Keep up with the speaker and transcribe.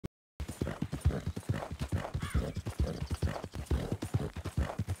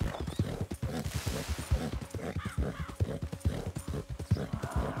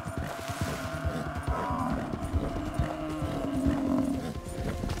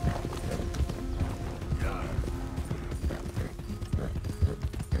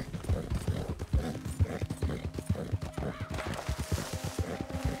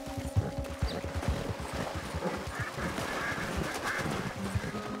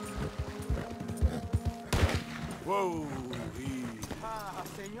Whoa, easy. Ah,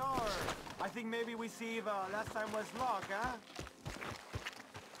 senor. I think maybe we see if last time was luck, huh?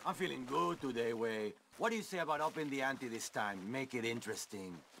 I'm feeling good today, Way. What do you say about upping the ante this time? Make it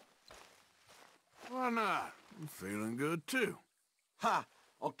interesting. Why not? I'm feeling good, too. Ha!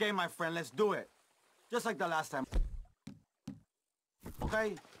 Okay, my friend, let's do it. Just like the last time.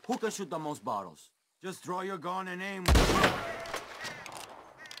 Okay? Who can shoot the most bottles? Just draw your gun and aim.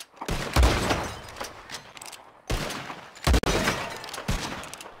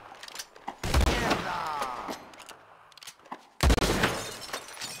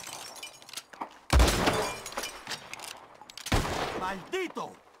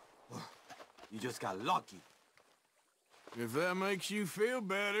 Maldito! You just got lucky. If that makes you feel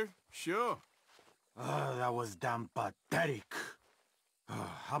better, sure. That was damn pathetic.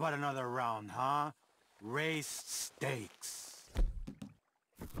 How about another round, huh? Raised stakes.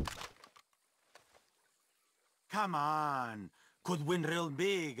 Come on. Could win real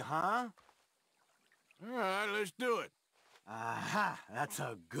big, huh? All right, let's do it. Aha, that's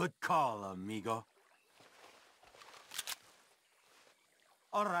a good call, amigo.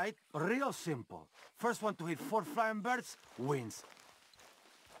 All right, real simple. First one to hit 4 flying birds wins.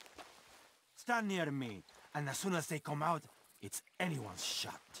 Stand near me, and as soon as they come out, it's anyone's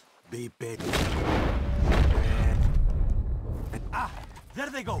shot. Beep it. Ah, there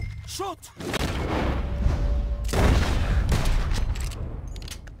they go. Shoot!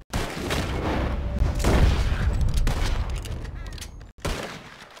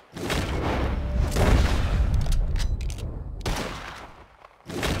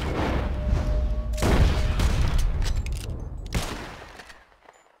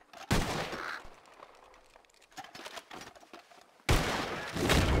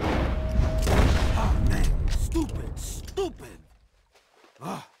 Stupid!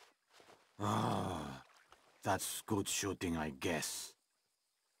 That's good shooting, I guess.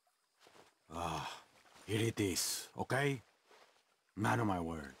 Here it is, okay? Man of my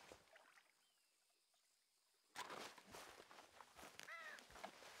word.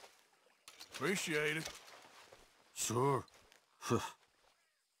 Appreciate it. Sure.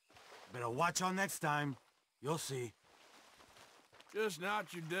 Better watch out next time. You'll see. Just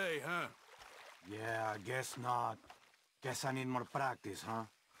not your day, huh? Yeah, I guess not. Guess I need more practice, huh?